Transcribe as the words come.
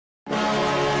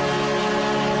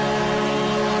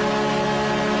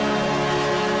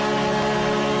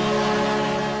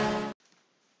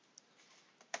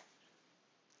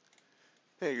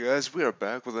Hey guys, we are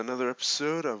back with another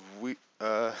episode of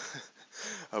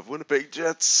of Winnipeg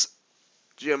Jets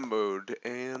GM mode,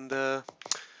 and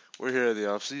we're here at the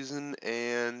off season,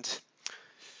 and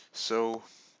so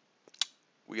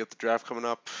we got the draft coming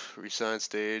up, resign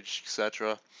stage,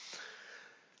 etc.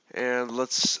 And I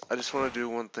just want to do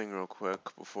one thing real quick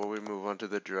before we move on to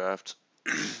the draft.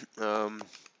 um,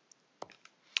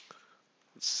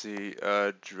 let's see,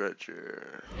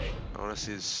 Dredger. I want to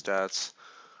see his stats.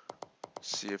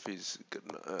 See if he's good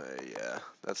enough. Yeah,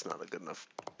 that's not a good enough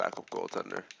backup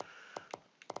goaltender.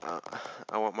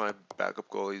 I want my backup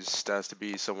goalie's stats to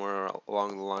be somewhere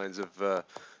along the lines of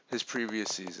his previous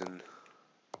season.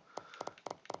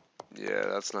 Yeah,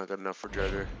 that's not good enough for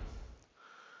Dredger.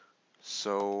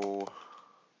 So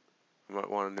I might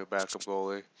want a new backup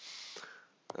goalie.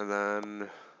 And then,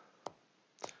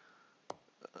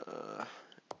 I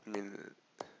mean,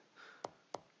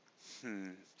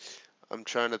 I'm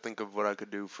trying to think of what I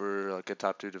could do for like a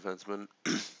top 2 defenseman.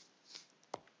 I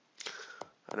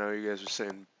know you guys are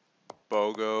saying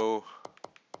Bogo,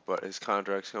 but his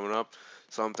contract's coming up,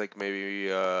 so I'm thinking maybe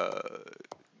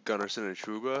Gunnarsson and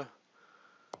Trouba,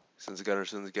 since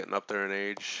Gunnarsson's getting up there in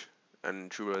age,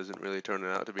 and Trouba isn't really turning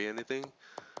out to be anything.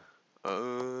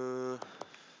 I'm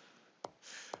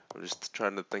just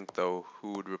trying to think though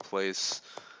who would replace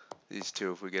these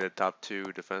two if we get a top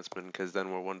 2 defenseman, because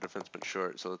then we're one defenseman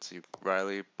short. So let's see,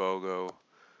 Riley, Bogo,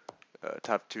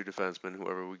 top 2 defenseman,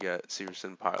 whoever we get,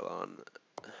 Severson, Pylon,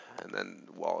 and then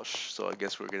Walsh. So I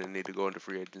guess we're going to need to go into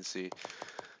free agency,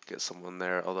 get someone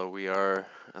there, although we are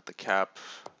at the cap,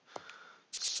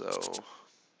 so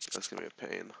that's going to be a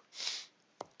pain.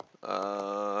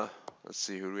 Let's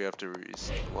see, who do we have to reach?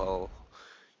 Well,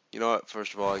 you know what,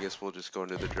 first of all, I guess we'll just go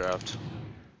into the draft.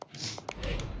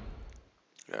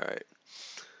 Alright,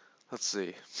 let's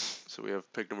see. So we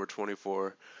have pick number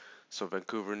 24. So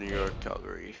Vancouver, New York,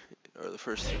 Calgary are the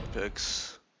first 3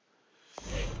 picks.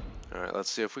 Alright, let's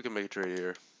see if we can make a trade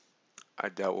here. I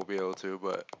doubt we'll be able to,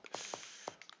 but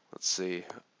let's see.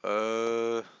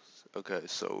 Okay,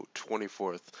 so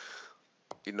 24th.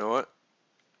 You know what?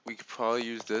 We could probably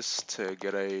use this to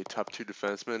get a top 2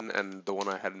 defenseman, and the one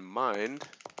I had in mind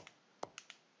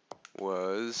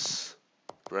was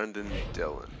Brendan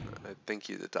Dillon. I think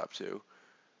he's a top 2.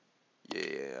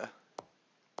 Yeah,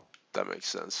 that makes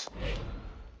sense.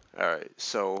 Alright,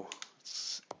 so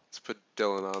let's put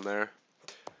Dillon on there.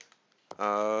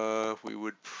 We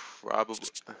would probably,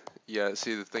 yeah,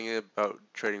 see the thing about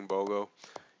trading Bogo,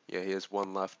 yeah, he has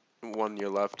 1 year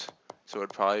left, so it'd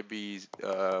probably be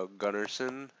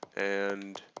Gunnarsson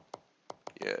and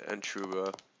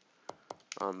Trouba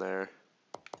on there.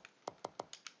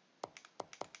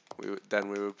 Then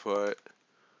we would put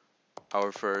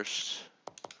our first.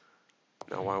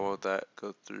 Now why won't that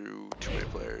go through too many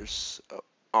players?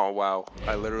 Oh wow,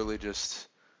 I literally just,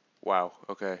 wow,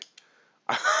 okay.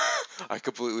 I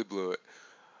completely blew it.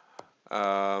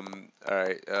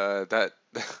 Alright, that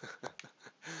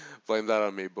blame that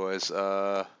on me, boys.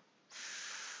 Alright,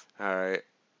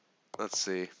 let's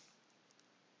see.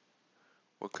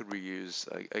 What could we use?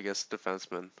 I guess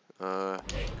defenseman.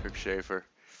 Kirk Schaefer.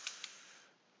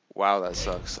 Wow, that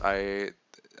sucks. I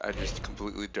just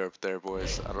completely derped there,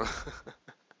 boys. I don't.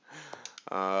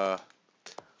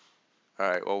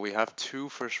 Alright, well, we have 2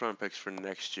 first-round picks for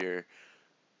next year.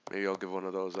 Maybe I'll give one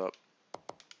of those up.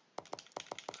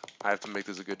 I have to make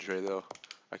this a good trade, though.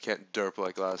 I can't derp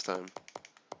like last time.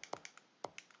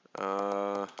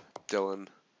 Dylan.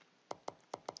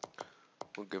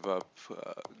 We'll give up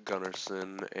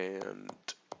Gunnarsson and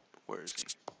where is he?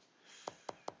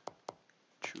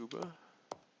 Trouba.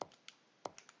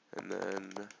 And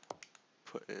then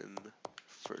put in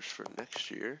first for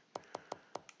next year.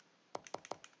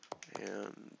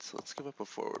 And so let's give up a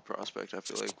forward prospect. I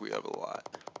feel like we have a lot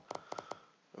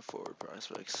of forward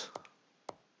prospects.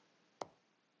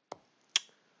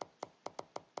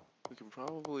 We can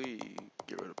probably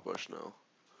get rid of Bush now.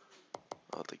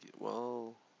 I'll think,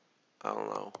 well, I don't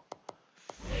know.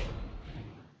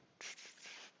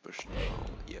 Bush now,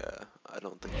 yeah, I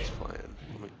don't think he's playing.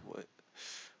 I mean, what?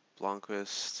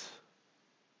 Blomqvist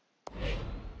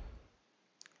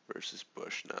versus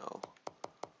Bush now.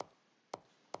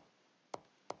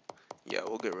 Yeah,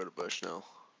 we'll get rid of Bush now.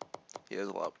 He has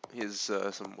a lot. He has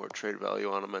some more trade value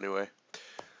on him anyway.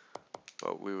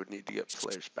 But we would need to get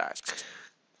players back.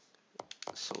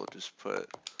 So we'll just put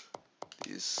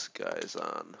these guys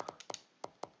on.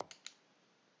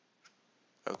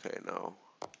 Okay, no.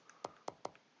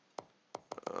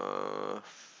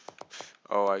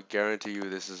 Oh, I guarantee you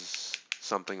this is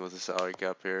something with the salary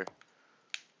cap here.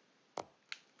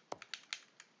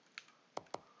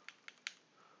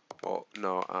 Well,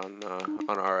 No, on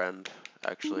our end,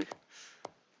 actually.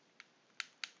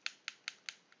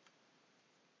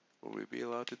 Will we be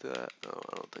allowed to do that? No,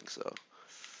 I don't think so.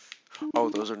 Oh,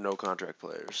 those are no contract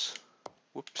players.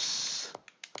 Whoops.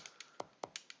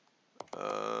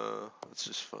 Let's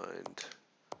just find,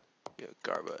 yeah,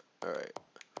 Garbutt. Alright.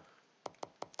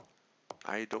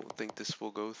 I don't think this will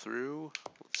go through.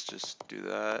 Let's just do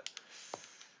that.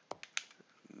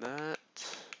 And that.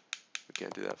 We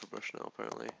can't do that for Bushnell,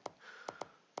 apparently.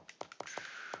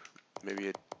 Maybe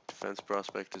a defense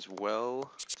prospect as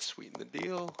well to sweeten the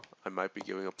deal. I might be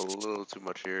giving up a little too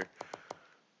much here.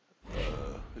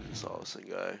 Who's this Allison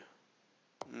guy?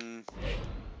 I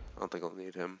don't think I'll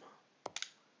need him.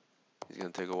 He's gonna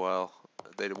take a while.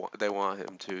 They want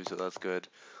him too, so that's good.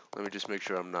 Let me just make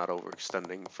sure I'm not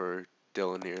overextending for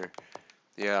Dylan here.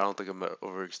 Yeah, I don't think I'm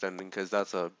overextending because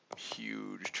that's a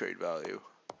huge trade value.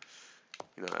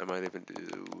 You know, I might even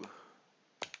do.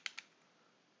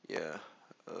 Yeah.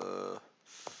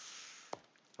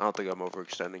 I don't think I'm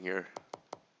overextending here.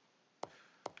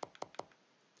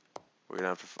 We're gonna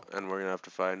have to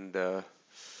find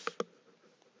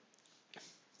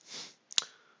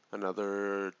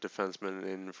another defenseman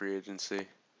in free agency.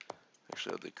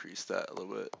 Actually, I'll decrease that a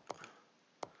little bit.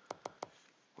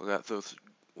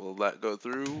 Will that go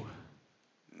through?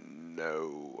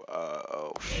 No.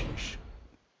 Oh, sheesh.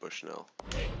 Bushnell.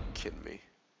 Kidding me.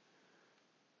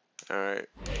 Alright.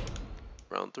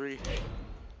 Round 3.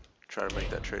 Try to make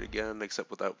that trade again, except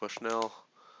without Bushnell.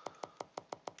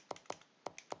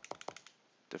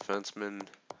 Defenseman.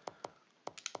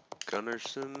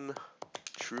 Gunnarsson.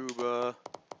 Trouba.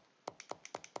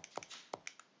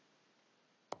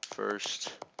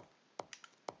 First.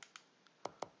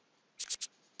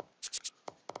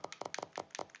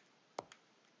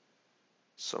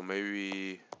 So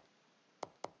maybe,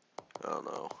 I don't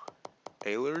know,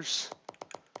 Ehlers?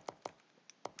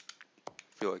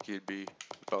 Feel like he'd be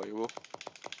valuable.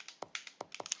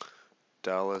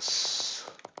 Dallas,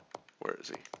 where is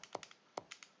he?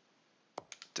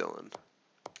 Dylan.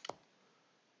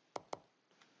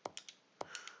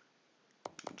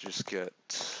 Just get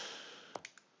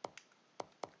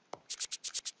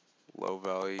low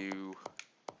value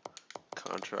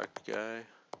contract guy.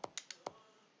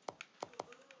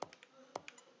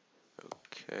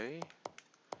 Okay.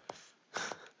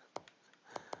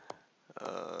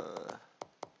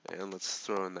 And let's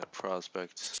throw in that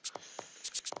prospect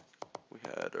we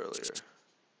had earlier.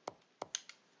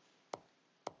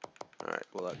 Alright,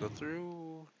 will that go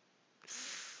through?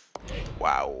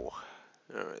 Wow.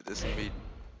 Alright, this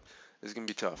is gonna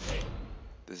be tough.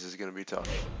 This is gonna be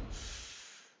tough.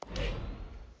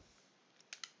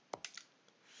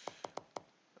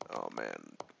 Oh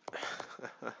man.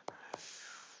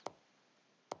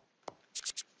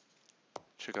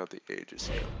 Check out the ages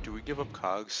here. Do we give up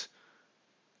Cogs?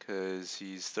 Because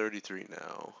he's 33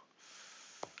 now.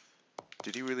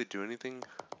 Did he really do anything?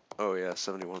 Oh yeah,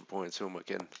 71 points. Who am I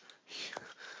kidding?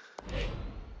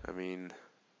 I mean,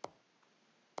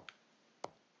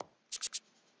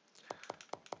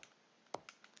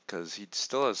 because he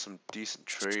still has some decent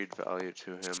trade value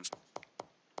to him.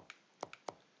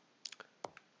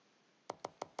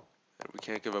 And we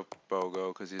can't give up Bogo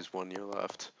because he has 1 year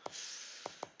left.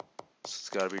 So it's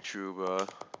got to be Trouba.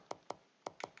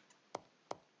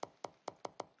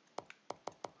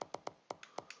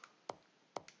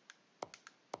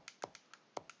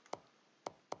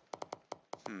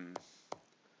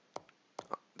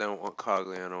 They don't want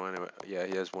Cogliano anyway. Yeah,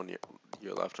 he has 1 year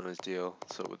left on his deal,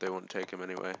 so they wouldn't take him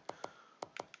anyway.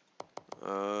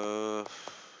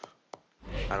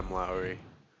 Adam Lowry.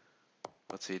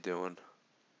 What's he doing?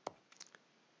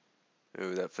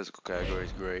 Ooh, that physical category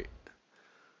is great.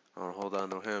 I want to hold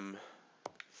on to him.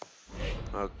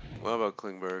 What about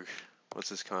Klingberg? What's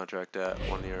his contract at?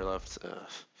 1 year left.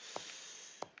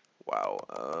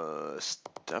 Wow.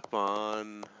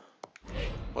 Stepan.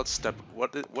 What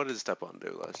did Stepan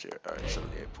do last year? All right,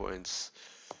 78 points.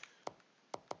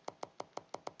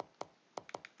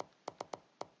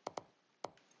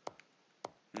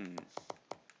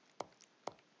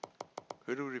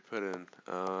 Who did we put in?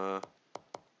 I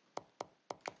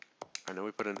know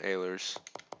we put in Ehlers.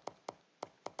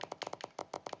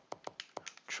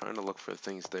 Trying to look for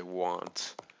things they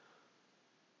want.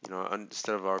 You know,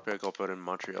 instead of our pick, I'll put in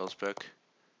Montreal's pick,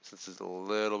 since it's a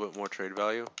little bit more trade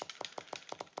value.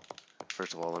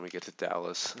 First of all, let me get to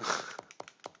Dallas.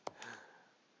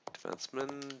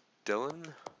 Defenseman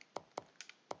Dylan.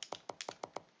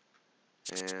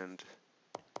 And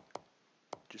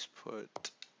just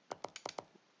put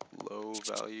low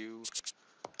value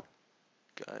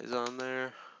guys on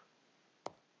there.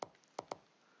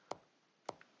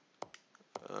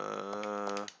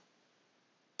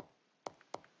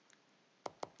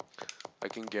 I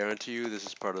can guarantee you this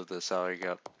is part of the salary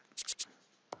cap.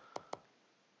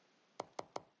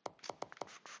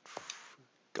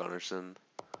 Gunnarsson.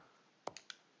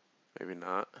 Maybe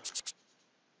not.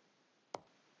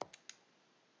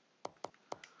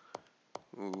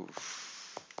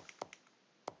 Oof.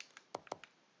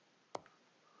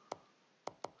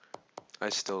 I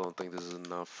still don't think this is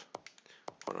enough.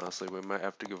 Honestly, we might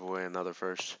have to give away another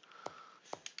first.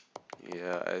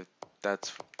 Yeah,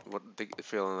 that's what the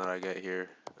feeling that I get here.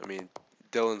 I mean,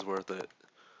 Dylan's worth it.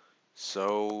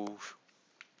 So,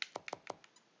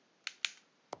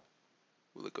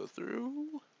 will it go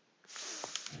through?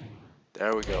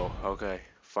 There we go. Okay,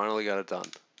 finally got it done.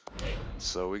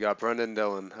 So we got Brendan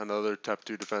Dillon, another top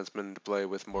 2 defenseman to play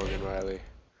with Morgan Riley.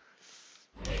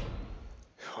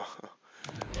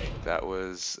 That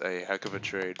was a heck of a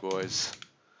trade, boys.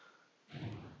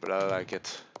 But I like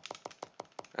it.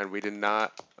 And we did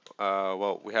not.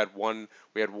 Well, we had one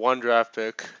draft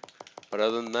pick, but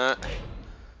other than that,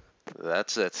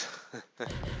 that's it.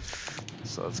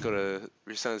 So let's go to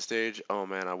resign stage. Oh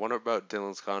man, I wonder about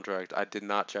Dylan's contract. I did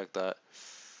not check that.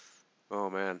 Oh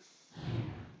man.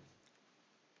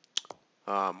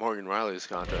 Morgan Riley's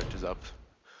contract is up.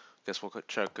 Guess we'll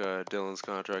check Dylan's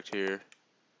contract here.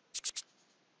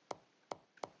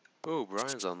 Ooh,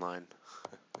 Brian's online.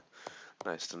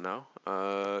 Nice to know.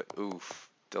 Oof.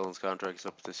 Dylan's contract's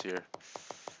up this year.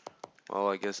 Well,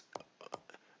 I guess.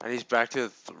 And he's back to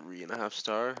 3.5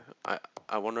 star. I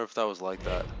wonder if that was like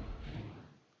that.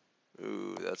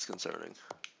 Ooh, that's concerning.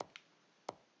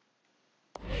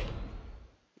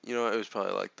 You know what? It was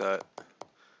probably like that.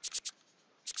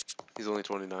 He's only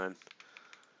 29.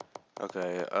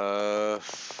 Okay,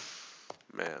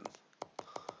 man.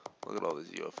 Look at all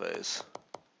these UFAs.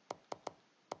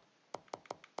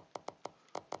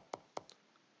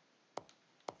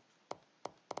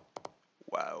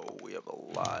 Wow, we have a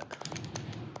lot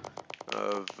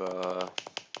of,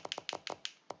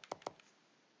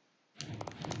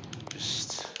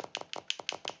 just,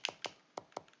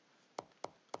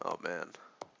 oh man.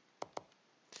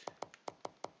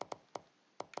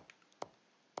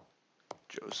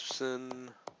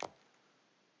 Josephson.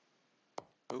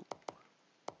 Oh.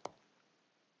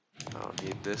 I don't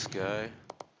need this guy.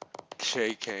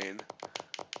 Jay Kane.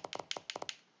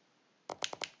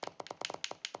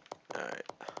 Alright.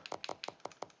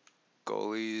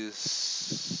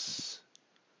 Goalies.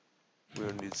 We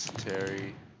don't need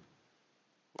Sateri.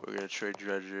 We're gonna trade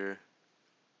Dredger.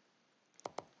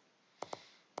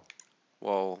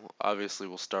 Well, obviously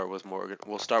we'll start with Morgan.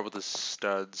 We'll start with the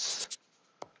studs.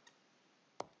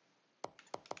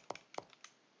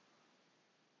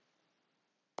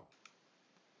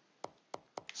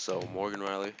 So Morgan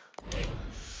Riley.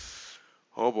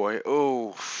 Oh boy.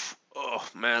 Oh. Oh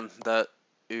man. That.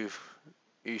 Ew.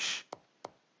 Eesh.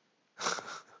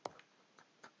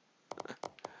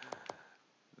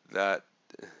 That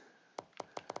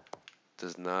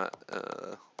does not.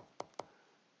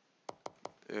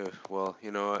 Well,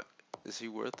 you know what? Is he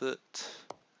worth it?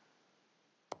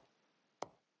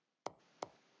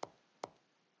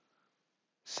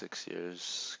 $6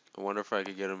 years. I wonder if I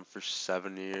could get him for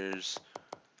 7 years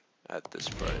at this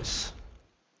price.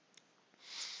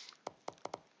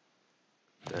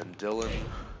 Then Dylan,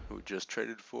 who we just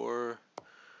traded for,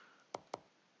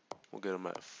 we'll get him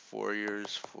at 4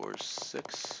 years for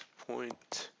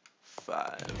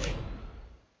 6.5.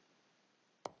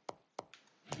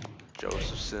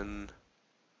 Josephson,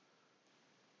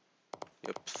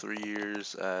 yep, 3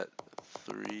 years at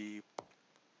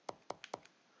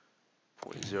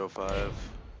 3.05.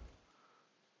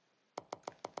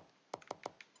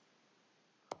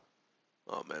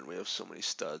 Oh man, we have so many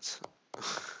studs.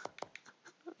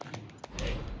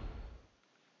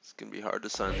 It's gonna be hard to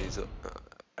sign these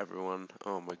everyone.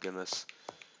 Oh my goodness.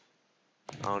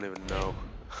 I don't even know.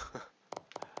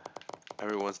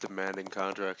 Everyone's demanding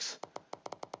contracts.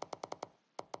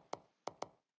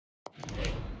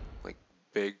 Like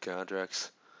big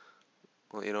contracts.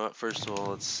 Well, you know what? First of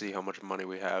all, let's see how much money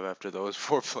we have after those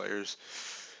 4 players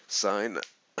sign.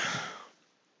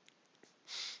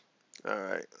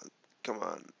 Alright, come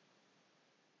on.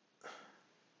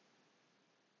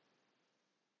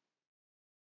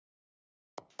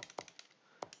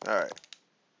 Alright.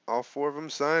 All 4 of them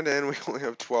signed, and we only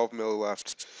have 12 mil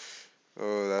left.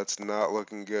 Oh, that's not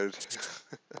looking good.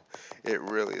 It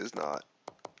really is not.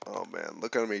 Oh man,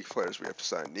 look how many players we have to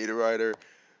sign. Niederreiter,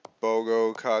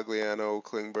 Bogo, Cogliano,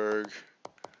 Klingberg,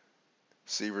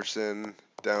 Severson,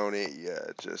 Downey.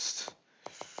 Yeah, just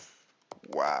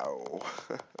wow.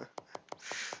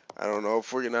 I don't know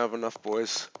if we're gonna have enough,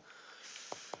 boys.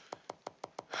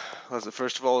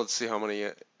 First of all, let's see how many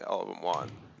all of them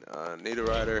want. Need a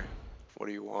rider. What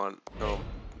do you want? Oh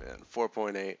man,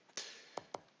 4.8.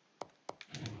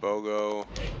 Bogo.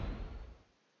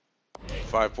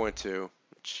 5.2.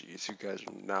 Jeez, you guys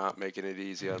are not making it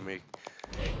easy on me.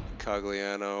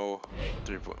 Cogliano.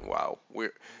 3. Wow.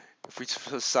 If we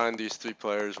sign these 3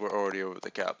 players, we're already over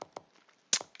the cap.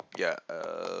 Yeah.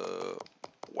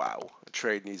 Wow. A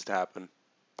trade needs to happen.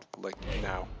 Like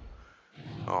now.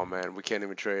 Oh man, we can't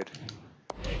even trade.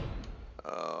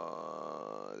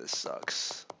 This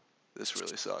sucks. This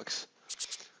really sucks.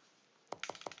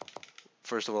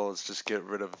 First of all, let's just get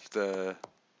rid of the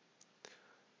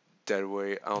dead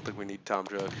weight. I don't think we need Tom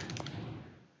Drug.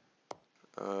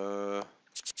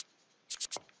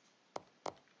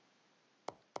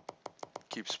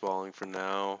 Keep spalling for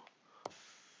now.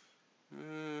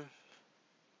 I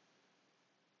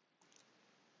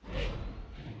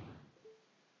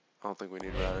don't think we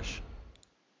need Radish.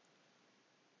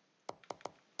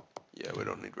 Yeah, we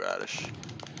don't need Radish.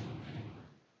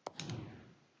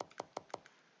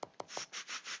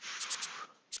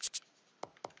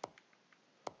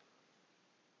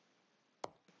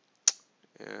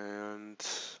 And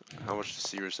how much does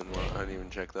Severson want? I didn't even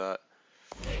check that.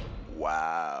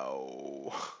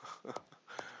 Wow.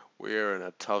 We are in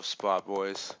a tough spot,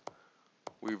 boys.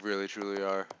 We really, truly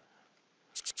are.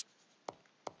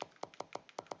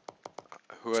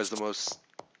 Who has the most?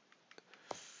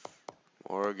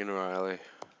 Morgan Riley.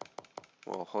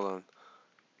 Well, hold on.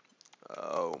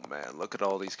 Oh man, look at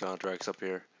all these contracts up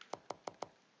here.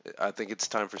 I think it's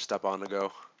time for Stepan to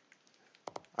go.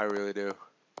 I really do.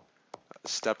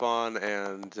 Stepan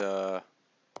and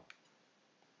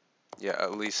yeah,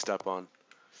 at least Stepan.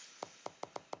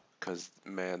 Because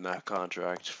man, that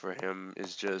contract for him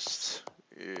is just,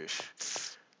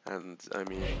 eesh. And I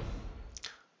mean,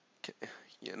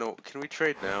 can we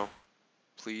trade now,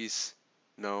 please?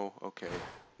 No, okay.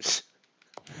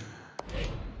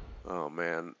 Oh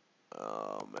man,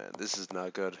 this is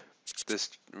not good. This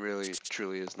really,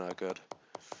 truly is not good.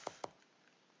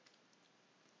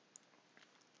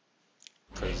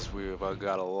 Because we've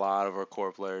got a lot of our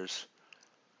core players.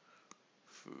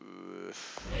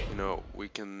 We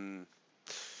can.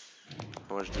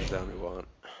 How much does Downey want?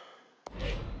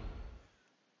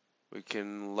 We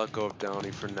can let go of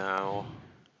Downey for now.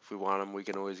 If we want him, we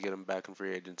can always get him back in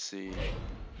free agency.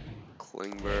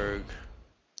 Klingberg.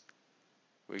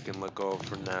 We can let go of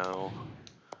for now.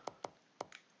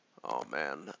 Oh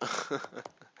man.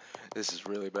 This is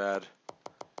really bad.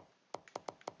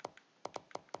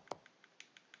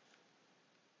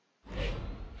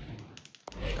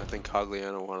 I think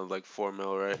Cogliano wanted like 4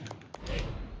 mil, right?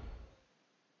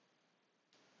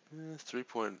 3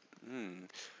 point.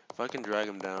 If I can drag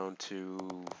him down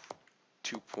to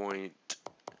 2.8,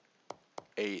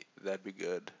 that'd be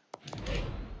good.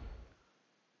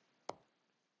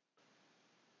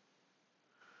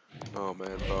 Oh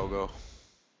man, Bogo.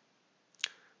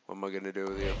 What am I gonna do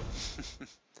with you?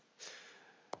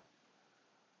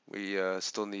 We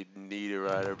still need a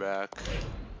rider back.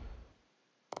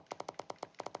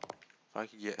 If I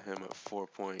could get him at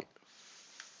 4.45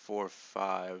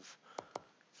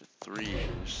 for 3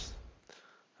 years,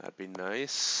 that'd be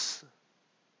nice.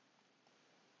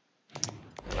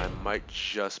 And I might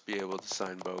just be able to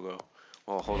sign Bogo.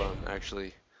 Well, hold on.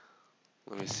 Actually,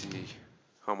 let me see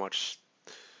how much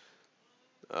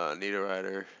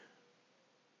Niederreiter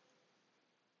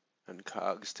and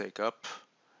Cogs take up.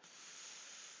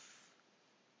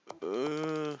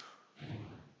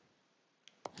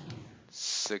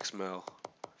 6 mil.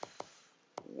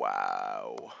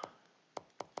 Wow.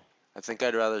 I think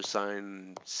I'd rather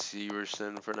sign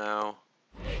Severson for now,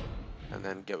 and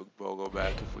then get Bogo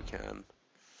back if we can.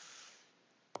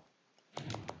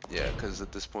 Yeah, because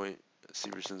at this point,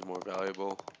 Severson's more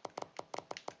valuable.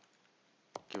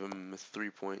 Give him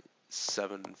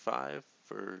 3.75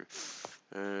 for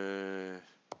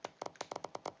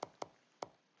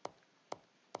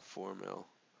 4 mil.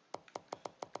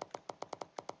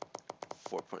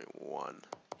 4.1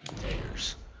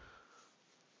 years.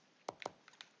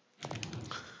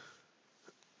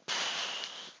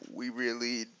 We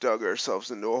really dug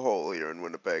ourselves into a hole here in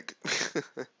Winnipeg.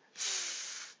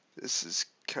 This is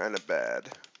kind of bad.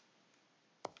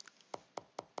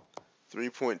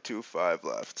 3.25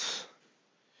 left.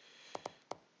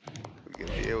 We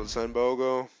gonna be able to sign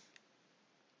Bogo?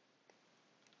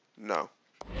 No,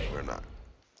 we're not.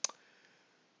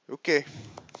 Okay.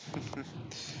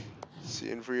 See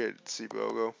you in free agency,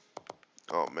 Bogo.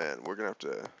 Oh man, we're gonna have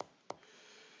to.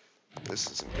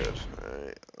 This isn't good.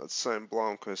 Alright, let's sign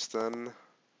Blomqvist then.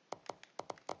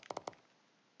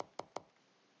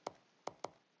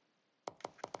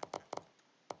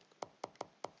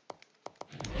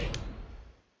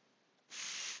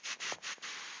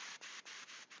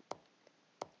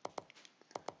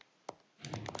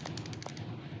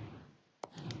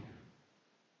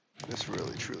 this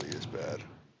really truly is bad.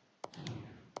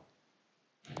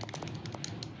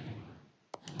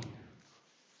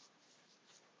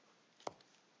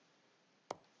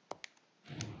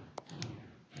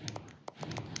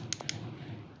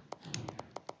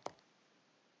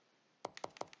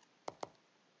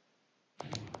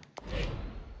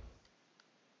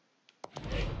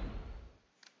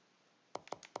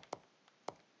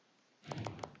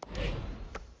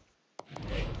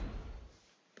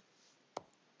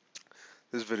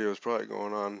 This video is probably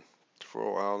going on for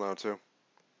a while now too.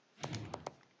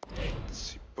 Let's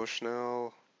see,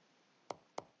 Bushnell.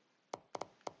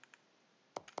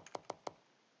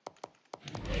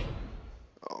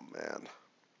 Oh man.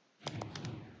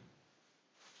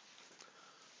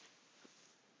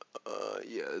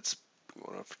 Yeah, it's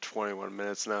going on for 21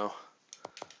 minutes now.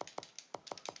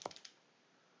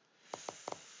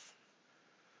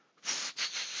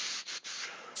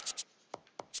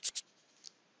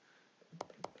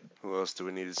 Who else do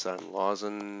we need to sign?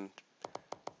 Lawson,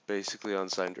 basically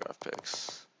unsigned draft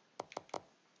picks.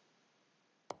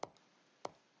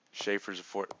 Schaefer's a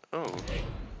fort. Oh,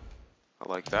 I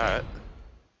like that.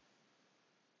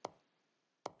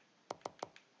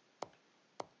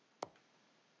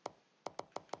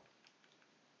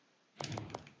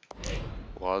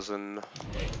 Lawson.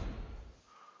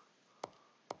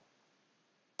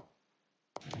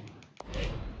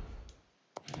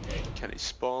 Kenny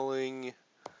Spaulding.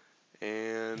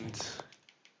 And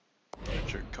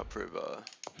Richard Cupriva.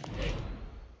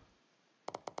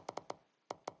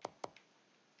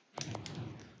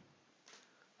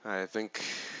 I think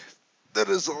that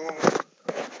is all.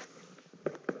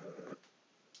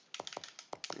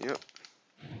 Yep.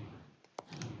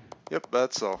 Yep,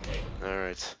 that's all.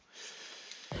 Alright.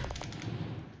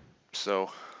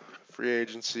 So, free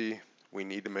agency, we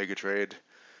need to make a trade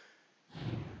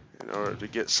in order to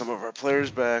get some of our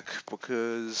players back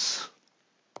because,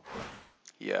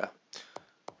 yeah.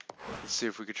 Let's see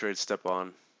if we could trade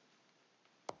Stepan.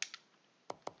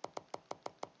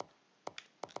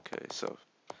 Okay, so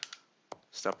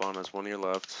Stepan has 1 year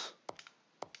left.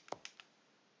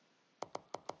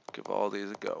 Give all these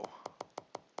a go.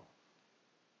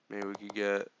 Maybe we could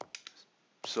get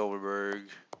Silverberg.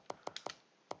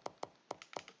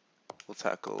 We'll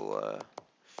tackle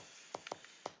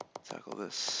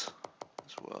this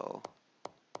as well.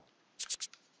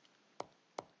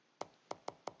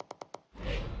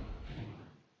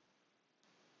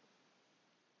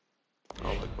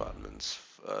 I'll like Botman's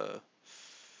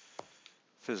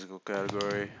physical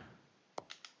category.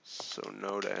 So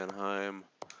no to Anaheim.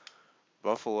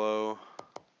 Buffalo.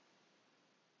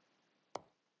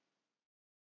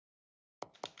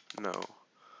 No.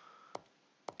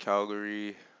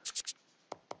 Calgary.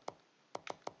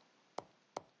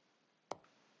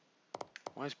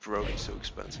 Why is Brody so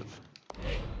expensive?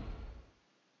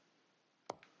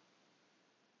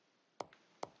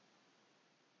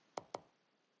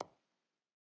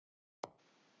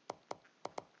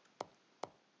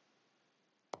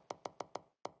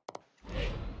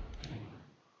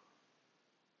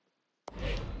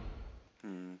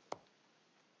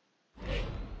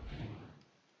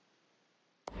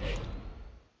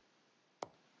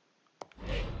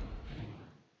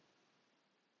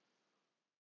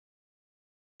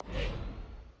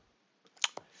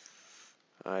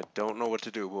 I don't know what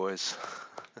to do, boys.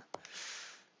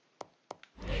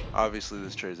 Obviously,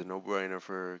 this trade's a no-brainer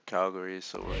for Calgary,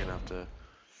 so we're gonna have to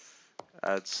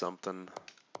add something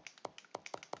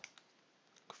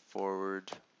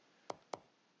forward.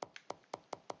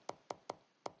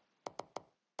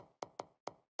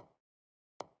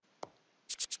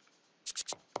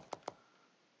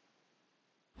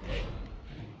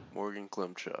 Morgan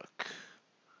Klimchuk.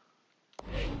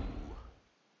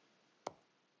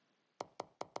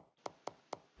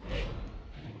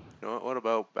 You know what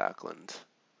about Backlund?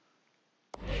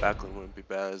 Backlund wouldn't be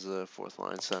bad as a fourth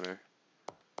line center.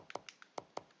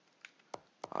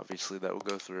 Obviously that will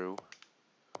go through.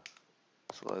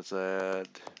 So let's add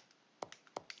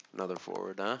another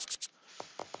forward, huh?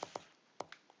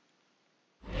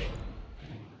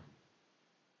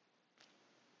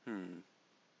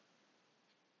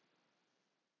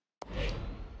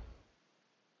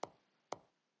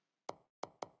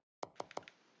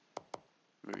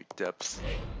 Maybe depth.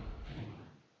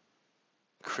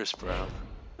 Chris Brown.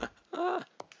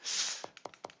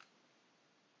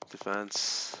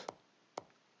 Defense.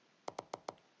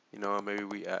 You know what, maybe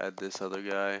we add this other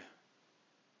guy.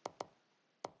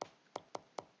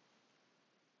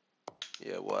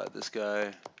 Yeah, we'll add this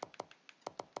guy.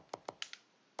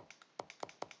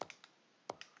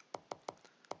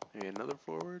 Maybe another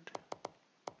forward.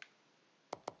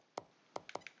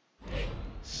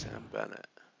 Sam Bennett.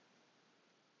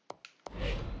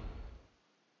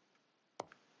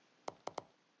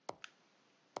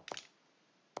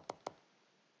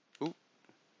 Oop,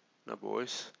 no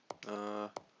boys.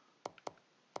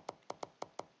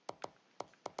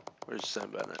 Where's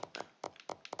Sam Bennett?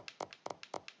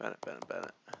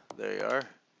 Bennett. There you are.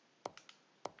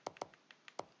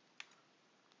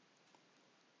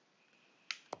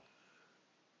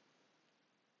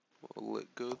 Will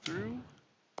it go through?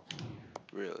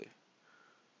 Really?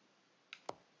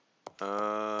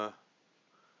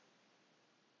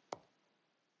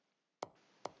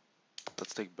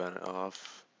 Let's take Bennett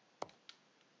off.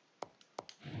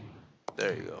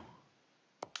 There you go.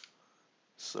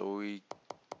 So we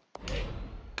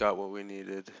got what we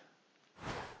needed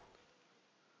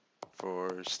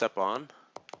for step on.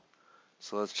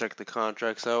 So let's check the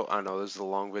contracts out. I know this is a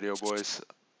long video, boys.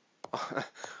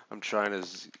 I'm trying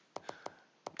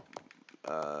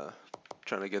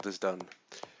to get this done.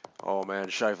 Oh man,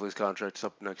 Shifley's contract's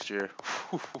up next year.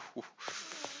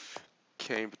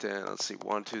 Kane Patan, let's see,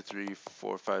 1, 2, 3,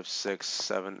 4, 5, 6,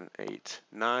 7, 8,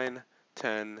 9,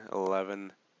 10,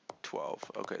 11,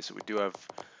 12. Okay, so we do have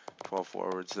 12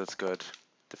 forwards. That's good.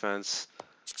 Defense,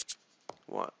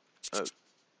 1,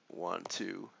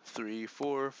 2, 3,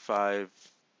 4, 5,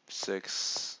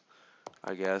 6,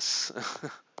 I guess.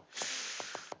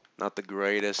 Not the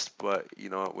greatest, but you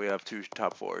know what? We have 2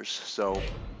 top 4s, so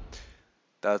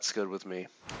that's good with me.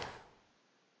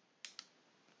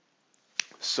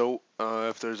 So,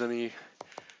 if there's any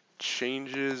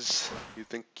changes you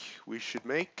think we should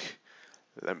make,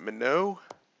 let me know.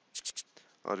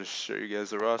 I'll just show you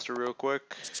guys the roster real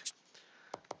quick.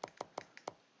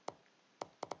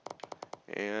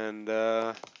 And,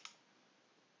 oh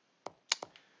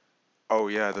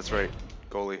yeah, that's right.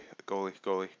 Goalie.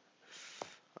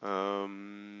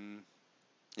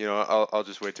 You know, I'll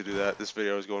just wait to do that. This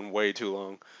video is going way too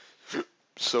long.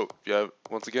 So, yeah,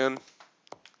 once again,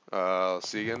 I'll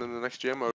see you again in the next gym.